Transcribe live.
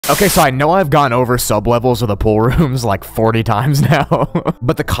Okay, so I know I've gone over sublevels of the pool rooms like 40 times now,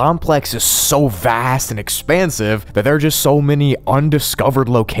 but the complex is so vast and expansive that there are just so many undiscovered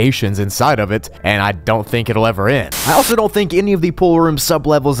locations inside of it, and I don't think it'll ever end. I also don't think any of the pool room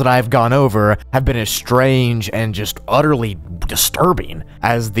sublevels that I've gone over have been as strange and just utterly disturbing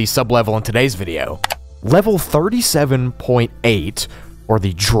as the sublevel in today's video. Level 37.8, or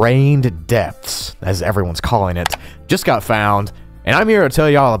the Drained Depths, as everyone's calling it, just got found, and I'm here to tell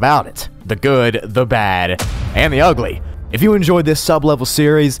you all about it. The good, the bad, and the ugly. If you enjoyed this sublevel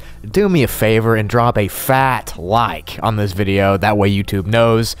series, do me a favor and drop a fat like on this video, that way YouTube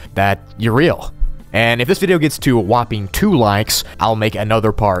knows that you're real. And if this video gets to a whopping 2 likes, I'll make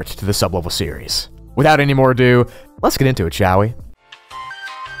another part to the sublevel series. Without any more ado, let's get into it, shall we?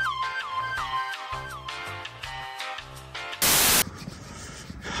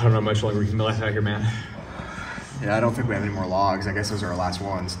 I don't know how much longer we can be left out here, man. Yeah, I don't think we have any more logs. I guess those are our last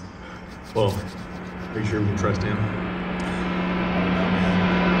ones. Well, are you sure we can trust him?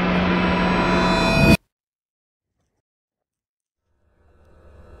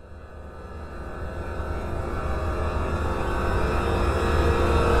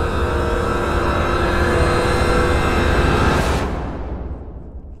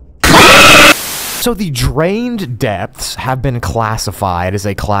 So the Drained Depths have been classified as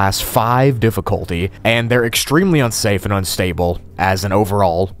a Class 5 difficulty, and they're extremely unsafe and unstable as an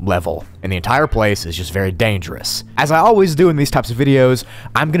overall level, and the entire place is just very dangerous. As I always do in these types of videos,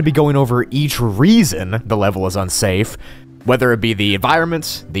 I'm going to be going over each reason the level is unsafe, whether it be the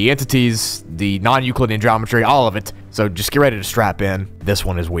environments, the entities, the non-Euclidean geometry, all of it, so just get ready to strap in. This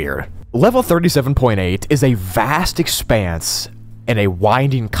one is weird. Level 37.8 is a vast expanse in a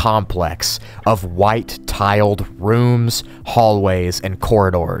winding complex of white tiled rooms, hallways, and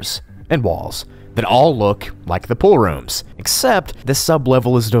corridors, and walls that all look like the pool rooms, except this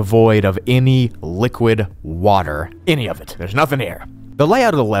sublevel is devoid of any liquid water. Any of it. There's nothing here. The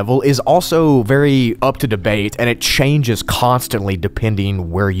layout of the level is also very up to debate, and it changes constantly depending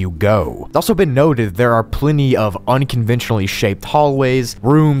where you go. It's also been noted there are plenty of unconventionally shaped hallways,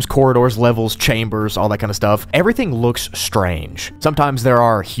 rooms, corridors, levels, chambers, all that kind of stuff. Everything looks strange. Sometimes there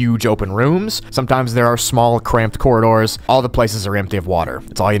are huge open rooms, sometimes there are small cramped corridors. All the places are empty of water.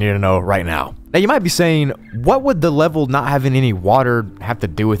 That's all you need to know right now. Now you might be saying, what would the level not having any water have to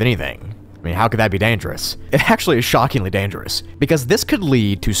do with anything? I mean, how could that be dangerous? It actually is shockingly dangerous, because this could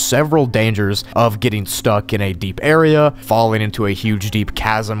lead to several dangers of getting stuck in a deep area, falling into a huge deep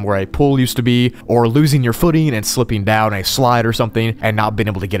chasm where a pool used to be, or losing your footing and slipping down a slide or something and not being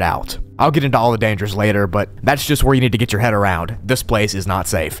able to get out. I'll get into all the dangers later, but that's just where you need to get your head around. This place is not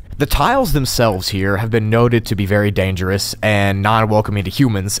safe. The tiles themselves here have been noted to be very dangerous and non-welcoming to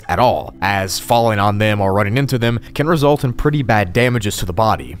humans at all, as falling on them or running into them can result in pretty bad damages to the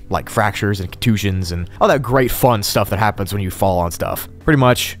body, like fractures and contusions and all that great fun stuff that happens when you fall on stuff. Pretty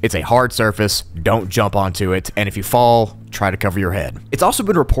much, it's a hard surface, don't jump onto it, and if you fall, try to cover your head. It's also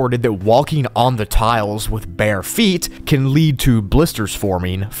been reported that walking on the tiles with bare feet can lead to blisters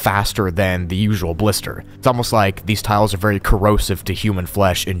forming faster than the usual blister. It's almost like these tiles are very corrosive to human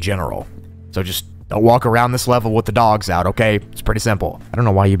flesh in general. So just don't walk around this level with the dogs out, okay? It's pretty simple. I don't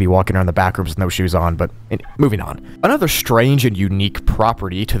know why you'd be walking around the backrooms with no shoes on, but moving on. Another strange and unique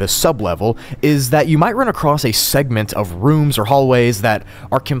property to the sublevel is that you might run across a segment of rooms or hallways that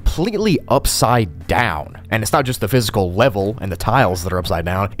are completely upside down. And it's not just the physical level and the tiles that are upside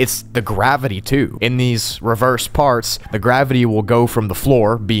down, it's the gravity too. In these reverse parts, the gravity will go from the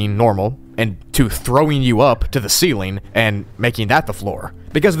floor being normal and to throwing you up to the ceiling and making that the floor.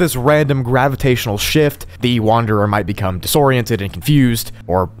 Because of this random gravitational shift, the wanderer might become disoriented and confused,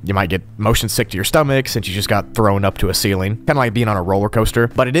 or you might get motion sick to your stomach since you just got thrown up to a ceiling, kind of like being on a roller coaster.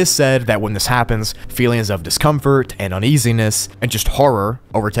 But it is said that when this happens, feelings of discomfort and uneasiness and just horror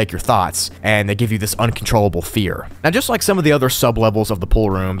overtake your thoughts, and they give you this uncontrollable fear. Now, just like some of the other sublevels of the pool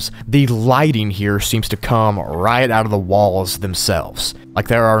rooms, the lighting here seems to come right out of the walls themselves. Like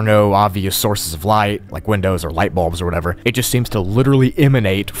there are no obvious sources of light, like windows or light bulbs or whatever. It just seems to literally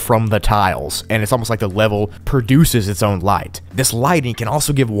emanate from the tiles, and it's almost like the level produces its own light. This lighting can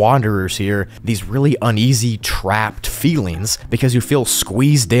also give wanderers here these really uneasy, trapped feelings because you feel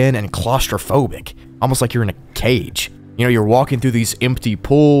squeezed in and claustrophobic, almost like you're in a cage. You know, you're walking through these empty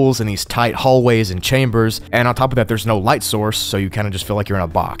pools and these tight hallways and chambers, and on top of that, there's no light source, so you kind of just feel like you're in a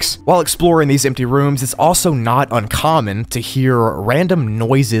box. While exploring these empty rooms, it's also not uncommon to hear random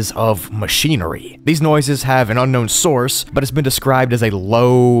noises of machinery. These noises have an unknown source, but it's been described as a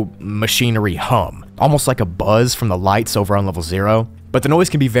low machinery hum, almost like a buzz from the lights over on level 0. but the noise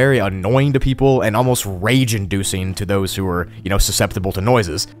can be very annoying to people and almost rage-inducing to those who are, you know, susceptible to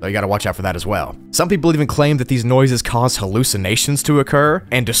noises, so you gotta watch out for that as well. Some people even claim that these noises cause hallucinations to occur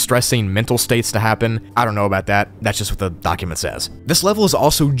and distressing mental states to happen. I don't know about that, that's just what the document says. This level is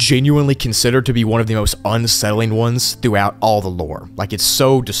also genuinely considered to be one of the most unsettling ones throughout all the lore. Like, it's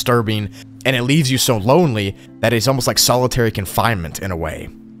so disturbing, and it leaves you so lonely that it's almost like solitary confinement in a way.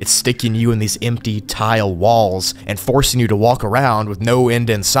 It's sticking you in these empty tile walls and forcing you to walk around with no end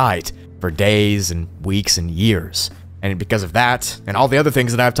in sight for days and weeks and years. And because of that, and all the other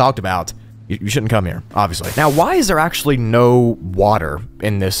things that I've talked about, you shouldn't come here, obviously. Now, why is there actually no water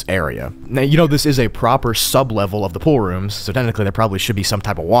in this area? Now, you know, this is a proper sub-level of the pool rooms, so technically there probably should be some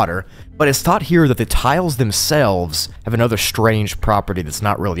type of water, but it's thought here that the tiles themselves have another strange property that's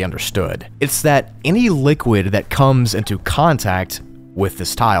not really understood. It's that any liquid that comes into contact with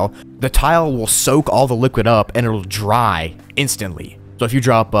this tile, the tile will soak all the liquid up and it'll dry instantly. So if you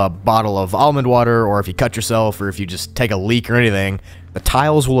drop a bottle of almond water, or if you cut yourself, or if you just take a leak or anything, the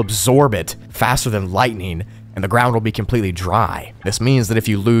tiles will absorb it faster than lightning, and the ground will be completely dry. This means that if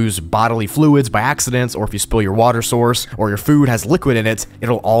you lose bodily fluids by accident, or if you spill your water source, or your food has liquid in it,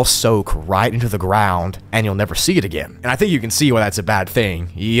 it'll all soak right into the ground, and you'll never see it again. And I think you can see why that's a bad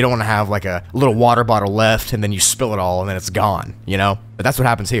thing. You don't want to have like a little water bottle left, and then you spill it all, and then it's gone, you know? But that's what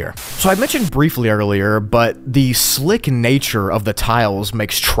happens here. So I mentioned briefly earlier, but the slick nature of the tiles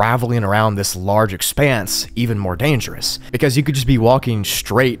makes traveling around this large expanse even more dangerous, because you could just be walking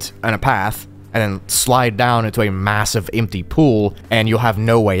straight on a path, and then slide down into a massive empty pool, and you'll have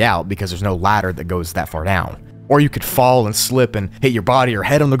no way out because there's no ladder that goes that far down. Or you could fall and slip and hit your body or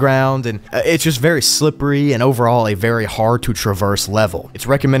head on the ground, and it's just very slippery and overall a very hard to traverse level. It's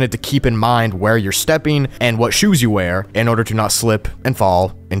recommended to keep in mind where you're stepping and what shoes you wear in order to not slip and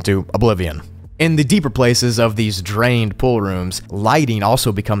fall into oblivion. In the deeper places of these drained pool rooms, lighting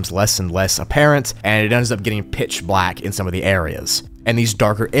also becomes less and less apparent, and it ends up getting pitch black in some of the areas. And these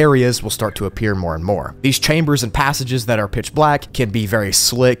darker areas will start to appear more and more. These chambers and passages that are pitch black can be very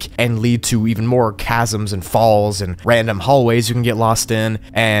slick and lead to even more chasms and falls and random hallways you can get lost in.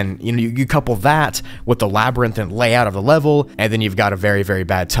 And you know, you couple that with the labyrinthine layout of the level, and then you've got a very, very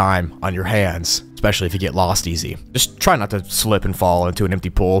bad time on your hands, especially if you get lost easy. Just try not to slip and fall into an empty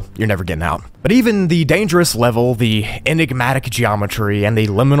pool. You're never getting out. But even the dangerous level, the enigmatic geometry, and the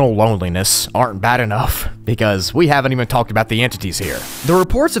liminal loneliness aren't bad enough, because we haven't even talked about the entities here. The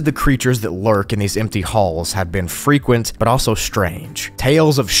reports of the creatures that lurk in these empty halls have been frequent, but also strange.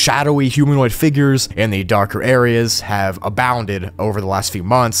 Tales of shadowy humanoid figures in the darker areas have abounded over the last few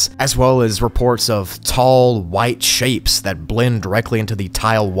months, as well as reports of tall, white shapes that blend directly into the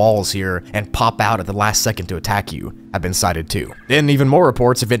tile walls here and pop out at the last second to attack you have been cited too. Then even more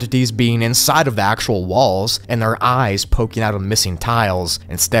reports of entities being inside of the actual walls and their eyes poking out of missing tiles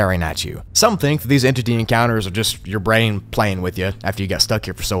and staring at you. Some think that these entity encounters are just your brain playing with you after you got stuck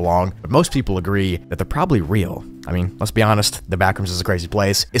here for so long, but most people agree that they're probably real. I mean, let's be honest, the backrooms is a crazy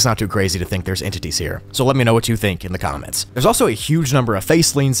place. It's not too crazy to think there's entities here. So let me know what you think in the comments. There's also a huge number of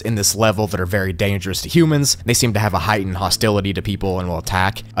facelings in this level that are very dangerous to humans. They seem to have a heightened hostility to people and will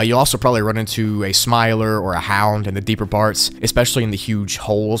attack. You'll also probably run into a smiler or a hound in the deeper parts, especially in the huge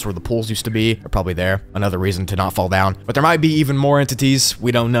holes where the pools used to be. They're probably there. Another reason to not fall down. But there might be even more entities.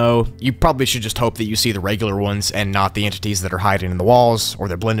 We don't know. You probably should just hope that you see the regular ones and not the entities that are hiding in the walls, or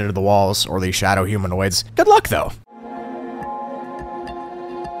they're blended into the walls, or the shadow humanoids. Good luck though.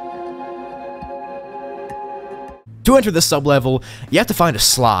 To enter this sublevel, you have to find a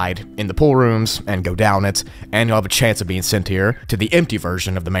slide in the pool rooms and go down it, and you'll have a chance of being sent here to the empty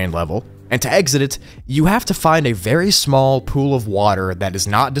version of the main level. And to exit it, you have to find a very small pool of water that is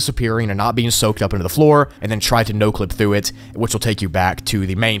not disappearing and not being soaked up into the floor, and then try to no-clip through it, which will take you back to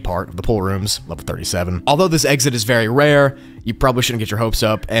the main part of the pool rooms, level 37. Although this exit is very rare, you probably shouldn't get your hopes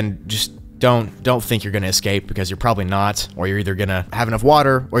up, and just don't think you're gonna escape, because you're probably not, or you're either gonna have enough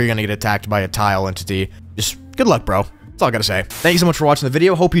water, or you're gonna get attacked by a tile entity. Just good luck, bro. That's all I gotta say. Thank you so much for watching the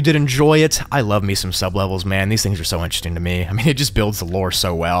video. Hope you did enjoy it. I love me some sublevels, man. These things are so interesting to me. I mean, it just builds the lore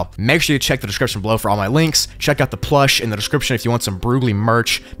so well. Make sure you check the description below for all my links. Check out the plush in the description if you want some Broogli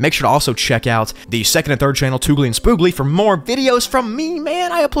merch. Make sure to also check out the second and third channel, Toogly and Spoogly, for more videos from me,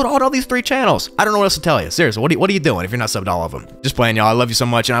 man. I upload all these 3 channels. I don't know what else to tell you. Seriously, what are you doing if you're not subbed to all of them? Just playing, y'all. I love you so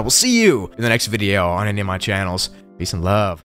much, and I will see you in the next video on any of my channels. Peace and love.